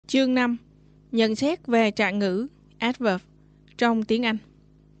Chương 5. Nhận xét về trạng ngữ adverb trong tiếng Anh.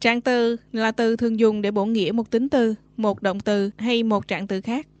 Trạng từ là từ thường dùng để bổ nghĩa một tính từ, một động từ hay một trạng từ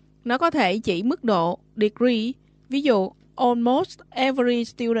khác. Nó có thể chỉ mức độ, degree, ví dụ almost every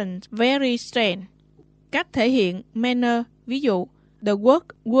student very strong. Cách thể hiện, manner, ví dụ the work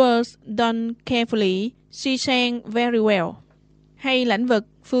was done carefully, she sang very well. Hay lĩnh vực,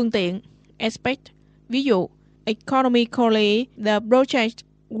 phương tiện, aspect, ví dụ economically the project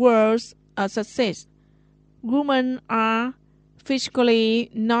was a success. Women are physically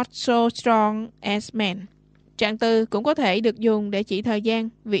not so strong as men. Trạng từ cũng có thể được dùng để chỉ thời gian,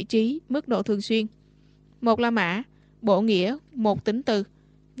 vị trí, mức độ thường xuyên. Một la mã, bổ nghĩa một tính từ.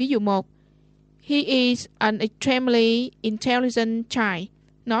 Ví dụ 1. He is an extremely intelligent child.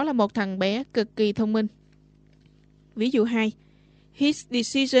 Nó là một thằng bé cực kỳ thông minh. Ví dụ 2. His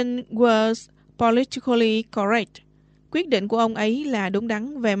decision was politically correct. Quyết định của ông ấy là đúng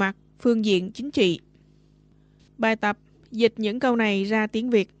đắn về mặt phương diện chính trị. Bài tập, dịch những câu này ra tiếng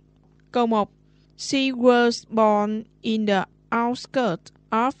Việt. Câu 1. She was born in the outskirts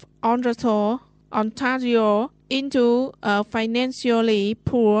of Ontario into a financially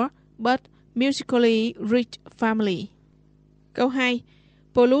poor but musically rich family. Câu 2.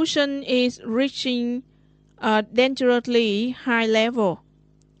 Pollution is reaching a dangerously high level.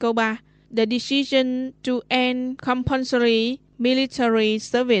 Câu 3. The decision to end compulsory military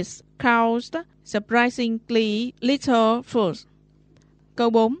service caused surprisingly little fuss. Câu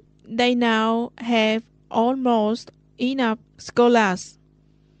 4. They now have almost enough scholars.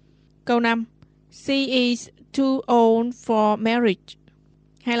 Câu 5. She is too old for marriage.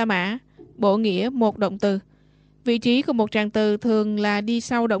 Hai la mã, bổ nghĩa một động từ. Vị trí của một trạng từ thường là đi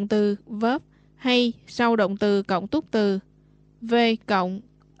sau động từ verb hay sau động từ cộng túc từ v cộng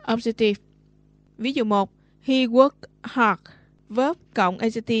adjective. Ví dụ 1. He worked hard, verb cộng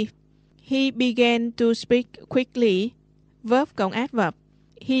adjective. He began to speak quickly, verb cộng adverb.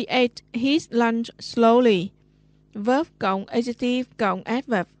 He ate his lunch slowly, verb cộng adjective cộng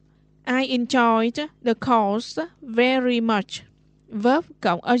adverb. I enjoyed the course very much, verb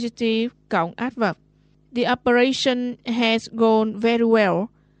cộng adjective cộng adverb. The operation has gone very well,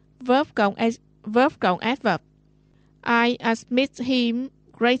 verb cộng adverb. I admire him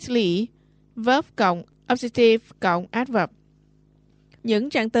greatly, verb cộng adjective cộng adverb. Những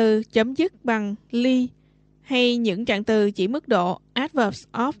trạng từ chấm dứt bằng ly hay những trạng từ chỉ mức độ adverbs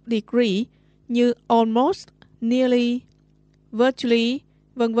of degree như almost, nearly, virtually,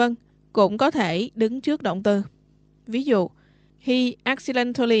 vân vân cũng có thể đứng trước động từ. Ví dụ, he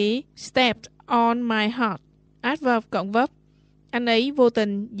accidentally stepped on my hat, adverb cộng verb. Anh ấy vô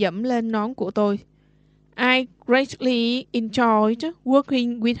tình dẫm lên nón của tôi. I greatly enjoyed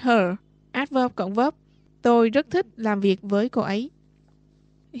working with her, adverb cộng verb. Tôi rất thích làm việc với cô ấy.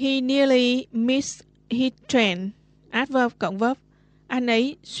 He nearly missed his train, adverb cộng verb. Anh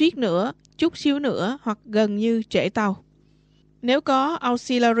ấy suýt nữa, chút xíu nữa hoặc gần như trễ tàu. Nếu có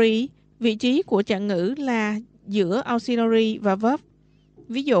auxiliary, vị trí của trạng ngữ là giữa auxiliary và verb.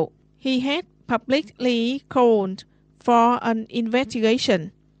 Ví dụ, he had publicly called for an investigation.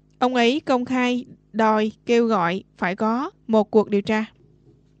 Ông ấy công khai kêu gọi phải có một cuộc điều tra.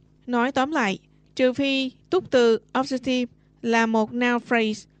 Nói tóm lại, trừ phi túc từ adjective là một noun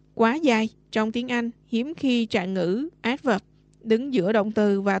phrase quá dài trong tiếng Anh, hiếm khi trạng ngữ adverb đứng giữa động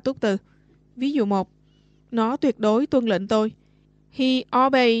từ và túc từ. Ví dụ 1. Nó tuyệt đối tuân lệnh tôi. He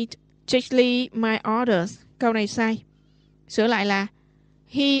obeyed strictly my orders. Câu này sai. Sửa lại là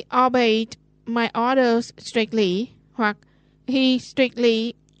he obeyed my orders strictly hoặc he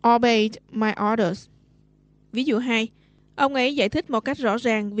strictly obeyed my orders. Ví dụ 2. Ông ấy giải thích một cách rõ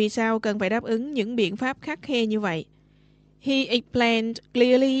ràng vì sao cần phải đáp ứng những biện pháp khắt khe như vậy. He explained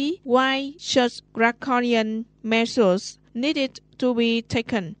clearly why such draconian measures needed to be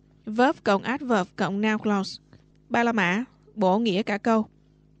taken. Verb cộng adverb cộng noun clause. Ba la mã, bổ nghĩa cả câu.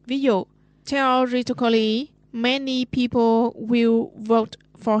 Ví dụ, theoretically, many people will vote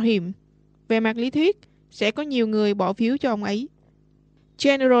for him. Về mặt lý thuyết, sẽ có nhiều người bỏ phiếu cho ông ấy.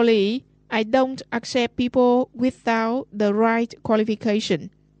 Generally, I don't accept people without the right qualification.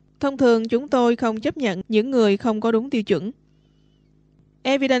 Thông thường chúng tôi không chấp nhận những người không có đúng tiêu chuẩn.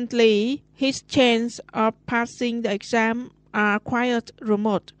 Evidently, his chance of passing the exam are quite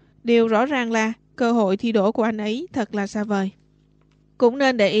remote. Điều rõ ràng là cơ hội thi đỗ của anh ấy thật là xa vời. Cũng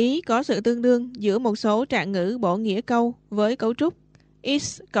nên để ý có sự tương đương giữa một số trạng ngữ bổ nghĩa câu với cấu trúc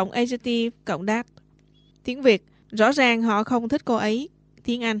is cộng adjective cộng that. Tiếng Việt, rõ ràng họ không thích cô ấy.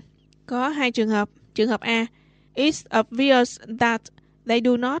 Tiếng Anh, có hai trường hợp. Trường hợp A, it's obvious that they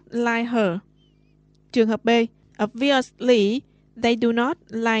do not like her. Trường hợp B, obviously they do not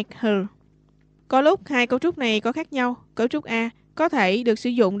like her. Có lúc hai cấu trúc này có khác nhau. Cấu trúc A có thể được sử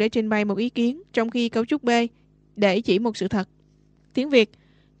dụng để trình bày một ý kiến, trong khi cấu trúc B để chỉ một sự thật. Tiếng Việt,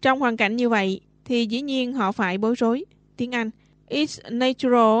 trong hoàn cảnh như vậy thì dĩ nhiên họ phải bối rối. Tiếng Anh, it's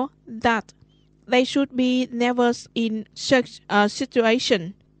natural that they should be nervous in such a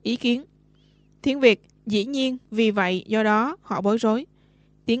situation. Ý kiến. Tiếng Việt, dĩ nhiên, vì vậy, do đó, họ bối rối.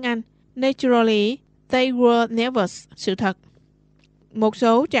 Tiếng Anh, naturally, they were nervous. Sự thật. Một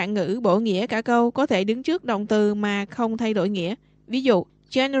số trạng ngữ bổ nghĩa cả câu có thể đứng trước động từ mà không thay đổi nghĩa. Ví dụ,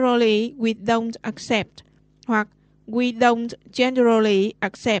 generally we don't accept hoặc we don't generally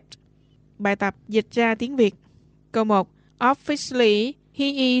accept. Bài tập dịch ra tiếng Việt. Câu 1. Officially, he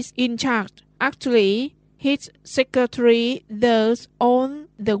is in charge. Actually, his secretary does all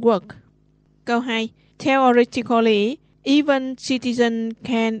the work. Câu 2. Theoretically, even citizens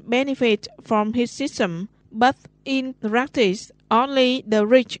can benefit from his system, but in practice, only the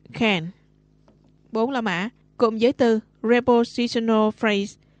rich can. 4 là mã. Cụm giới từ Prepositional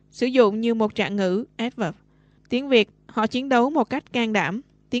phrase sử dụng như một trạng ngữ adverb. Tiếng Việt, họ chiến đấu một cách can đảm.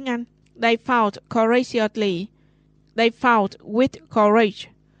 Tiếng Anh, they fought courageously. They fought with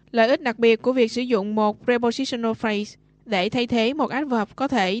courage. Lợi ích đặc biệt của việc sử dụng một Prepositional phrase để thay thế một adverb có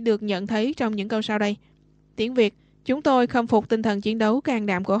thể được nhận thấy trong những câu sau đây. Tiếng Việt, chúng tôi khâm phục tinh thần chiến đấu can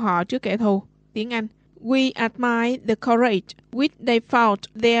đảm của họ trước kẻ thù. Tiếng Anh, we admire the courage which they fought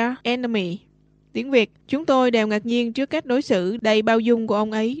their enemy. Tiếng Việt, chúng tôi đều ngạc nhiên trước cách đối xử đầy bao dung của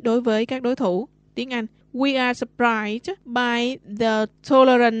ông ấy đối với các đối thủ. Tiếng Anh, we are surprised by the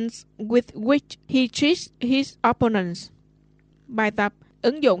tolerance with which he treats his opponents. Bài tập,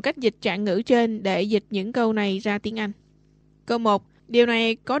 ứng dụng cách dịch trạng ngữ trên để dịch những câu này ra tiếng Anh. Câu 1. Điều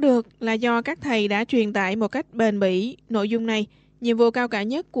này có được là do các thầy đã truyền tải một cách bền bỉ nội dung này. Nhiệm vụ cao cả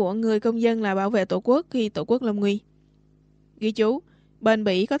nhất của người công dân là bảo vệ Tổ quốc khi Tổ quốc lâm nguy. Ghi chú, bền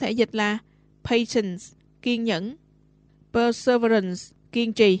bỉ có thể dịch là patience, kiên nhẫn, perseverance,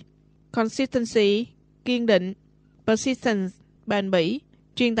 kiên trì, consistency, kiên định, persistence, bền bỉ.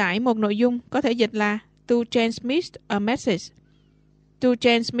 Truyền tải một nội dung có thể dịch là to transmit a message. To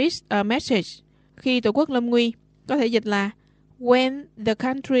transmit a message. Khi Tổ quốc lâm nguy có thể dịch là when the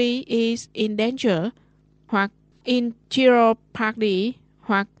country is in danger, hoặc in jeopardy,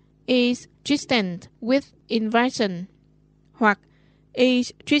 hoặc is threatened with invasion, hoặc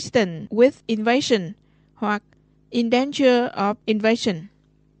is threatened with invasion, hoặc in danger of invasion.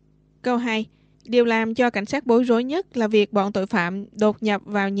 Câu 2. Điều làm cho cảnh sát bối rối nhất là việc bọn tội phạm đột nhập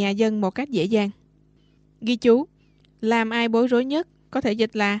vào nhà dân một cách dễ dàng. Ghi chú, làm ai bối rối nhất có thể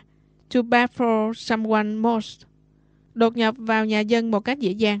dịch là to baffle someone most. Đột nhập vào nhà dân một cách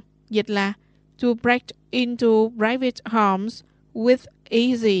dễ dàng, dịch là to break into private homes with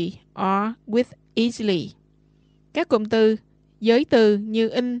easy or with easily. Các cụm từ, giới từ như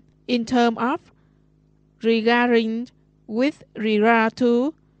in terms of, regarding, with regard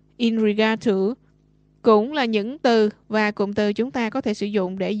to, in regard to cũng là những từ và cụm từ chúng ta có thể sử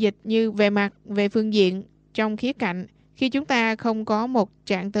dụng để dịch như về mặt, về phương diện, trong khía cạnh khi chúng ta không có một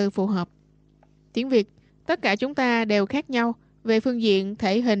trạng từ phù hợp. Tiếng Việt, tất cả chúng ta đều khác nhau về phương diện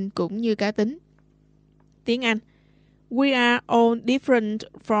thể hình cũng như cá tính. Tiếng Anh, we are all different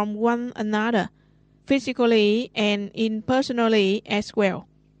from one another, physically and impersonally as well.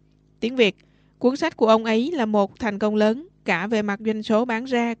 Tiếng Việt, cuốn sách của ông ấy là một thành công lớn, cả về mặt doanh số bán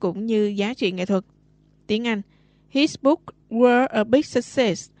ra cũng như giá trị nghệ thuật. Tiếng Anh, his book were a big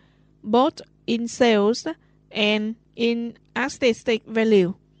success, both in sales and in artistic value.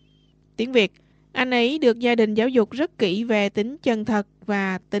 Tiếng Việt, anh ấy được gia đình giáo dục rất kỹ về tính chân thật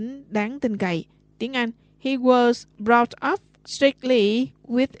và tính đáng tin cậy. Tiếng Anh, he was brought up strictly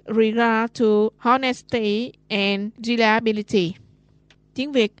with regard to honesty and reliability.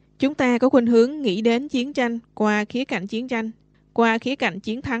 Tiếng Việt, chúng ta có khuynh hướng nghĩ đến chiến tranh qua khía cạnh chiến tranh, qua khía cạnh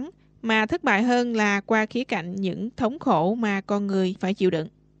chiến thắng, mà thất bại hơn là qua khía cạnh những thống khổ mà con người phải chịu đựng.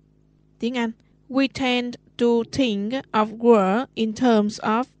 Tiếng Anh, we tend to think of war in terms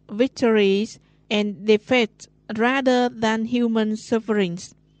of victories and defeats rather than human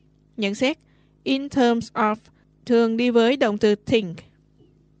sufferings. Nhận xét, in terms of thường đi với động từ think.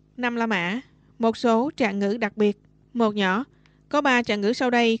 5 la mã, một số trạng ngữ đặc biệt. Một nhỏ, có 3 trạng ngữ sau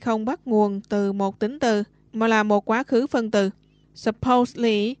đây không bắt nguồn từ một tính từ mà là một quá khứ phân từ.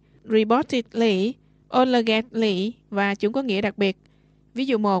 Supposedly, reportedly, allegedly và chúng có nghĩa đặc biệt. Ví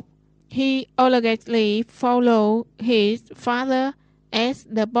dụ 1. He allegedly followed his father as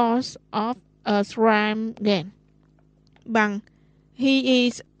the boss of a crime gang. Bằng he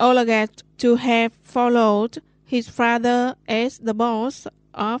is alleged to have followed his father as the boss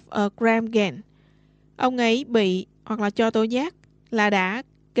of a crime gang. Ông ấy bị hoặc là cho tố giác là đã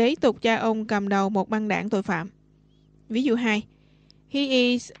kế tục cha ông cầm đầu một băng đảng tội phạm. Ví dụ 2. He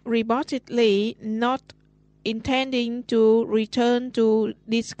is reportedly not intending to return to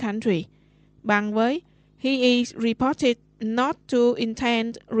this country. Bằng với he is reported not to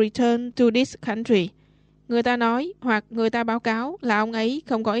intend return to this country. Người ta nói hoặc người ta báo cáo là ông ấy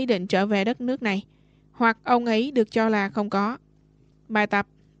không có ý định trở về đất nước này, hoặc ông ấy được cho là không có. Bài tập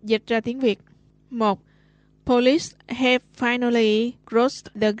dịch ra tiếng Việt. 1. Police have finally closed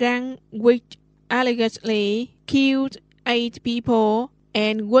the gang which allegedly killed 8 people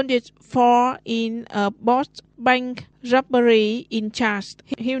and wounded 4 in a botched bank robbery in Charles,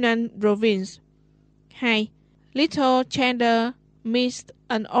 Hunan Province. 2. Little Chandler missed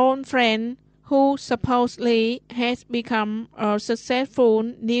an old friend who supposedly has become a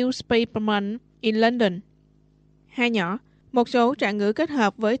successful newspaperman in London. 2 nhỏ. Một số trạng ngữ kết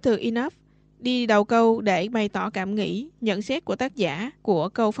hợp với từ enough đi đầu câu để bày tỏ cảm nghĩ, nhận xét của tác giả của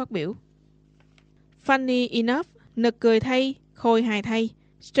câu phát biểu. Funny enough, nực cười thay, khôi hài thay.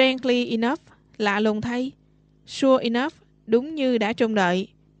 Strangely enough, lạ lùng thay. Sure enough, đúng như đã trông đợi.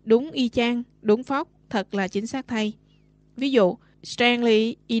 Đúng y chang, đúng phóc, thật là chính xác thay. Ví dụ,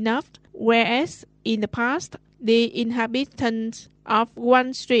 strangely enough, whereas in the past, the inhabitants of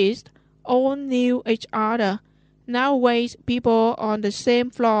one street all knew each other. Nowadays, people on the same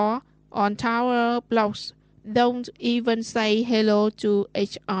floor on tower blocks don't even say hello to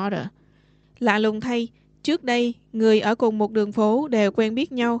each other. Lạ lùng thay, trước đây, người ở cùng một đường phố đều quen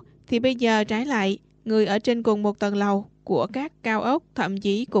biết nhau, thì bây giờ trái lại, người ở trên cùng một tầng lầu của các cao ốc thậm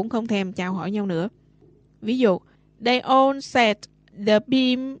chí cũng không thèm chào hỏi nhau nữa. Ví dụ, they all said the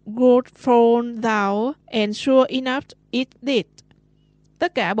beam would fall down and sure enough it did.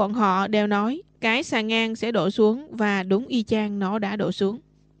 Tất cả bọn họ đều nói cái xà ngang sẽ đổ xuống và đúng y chang nó đã đổ xuống.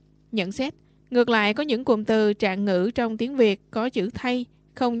 Nhận xét. Ngược lại, có những cụm từ trạng ngữ trong tiếng Việt có chữ thay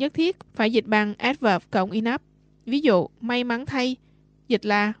không nhất thiết phải dịch bằng adverb cộng enough. Ví dụ, may mắn thay, dịch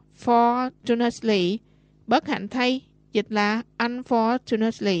là fortunately. Bất hạnh thay, dịch là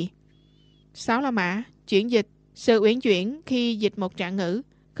unfortunately. 6 là mã, chuyển dịch. Sự uyển chuyển khi dịch một trạng ngữ.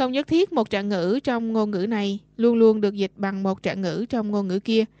 Không nhất thiết một trạng ngữ trong ngôn ngữ này luôn luôn được dịch bằng một trạng ngữ trong ngôn ngữ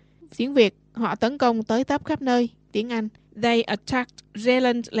kia. Tiếng Việt, họ tấn công tới tấp khắp nơi. Tiếng Anh, they attacked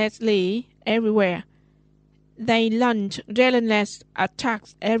relentlessly everywhere. They launched relentless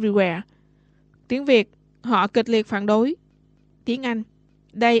attacks everywhere. Tiếng Việt, họ kịch liệt phản đối. Tiếng Anh,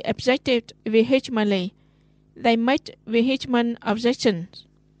 they objected vehemently. They made vehement objections.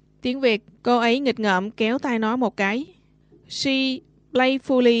 Tiếng Việt, cô ấy nghịch ngợm kéo tay nó một cái. She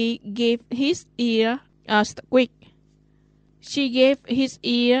playfully gave his ear a squeak. She gave his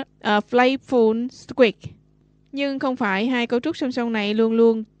ear a playful squeak. Nhưng không phải hai cấu trúc song song này luôn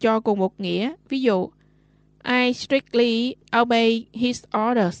luôn cho cùng một nghĩa. Ví dụ, I strictly obey his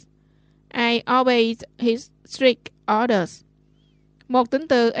orders. I obeyed his strict orders. Một tính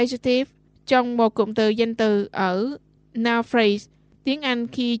từ adjective trong một cụm từ danh từ ở noun phrase, tiếng Anh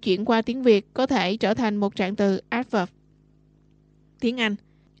khi chuyển qua tiếng Việt có thể trở thành một trạng từ adverb. Tiếng Anh,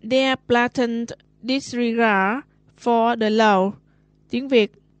 their blatant disregard for the law. Tiếng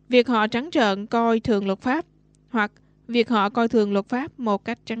Việt, việc họ trắng trợn coi thường luật pháp, hoặc việc họ coi thường luật pháp một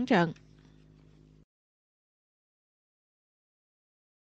cách trắng trợn.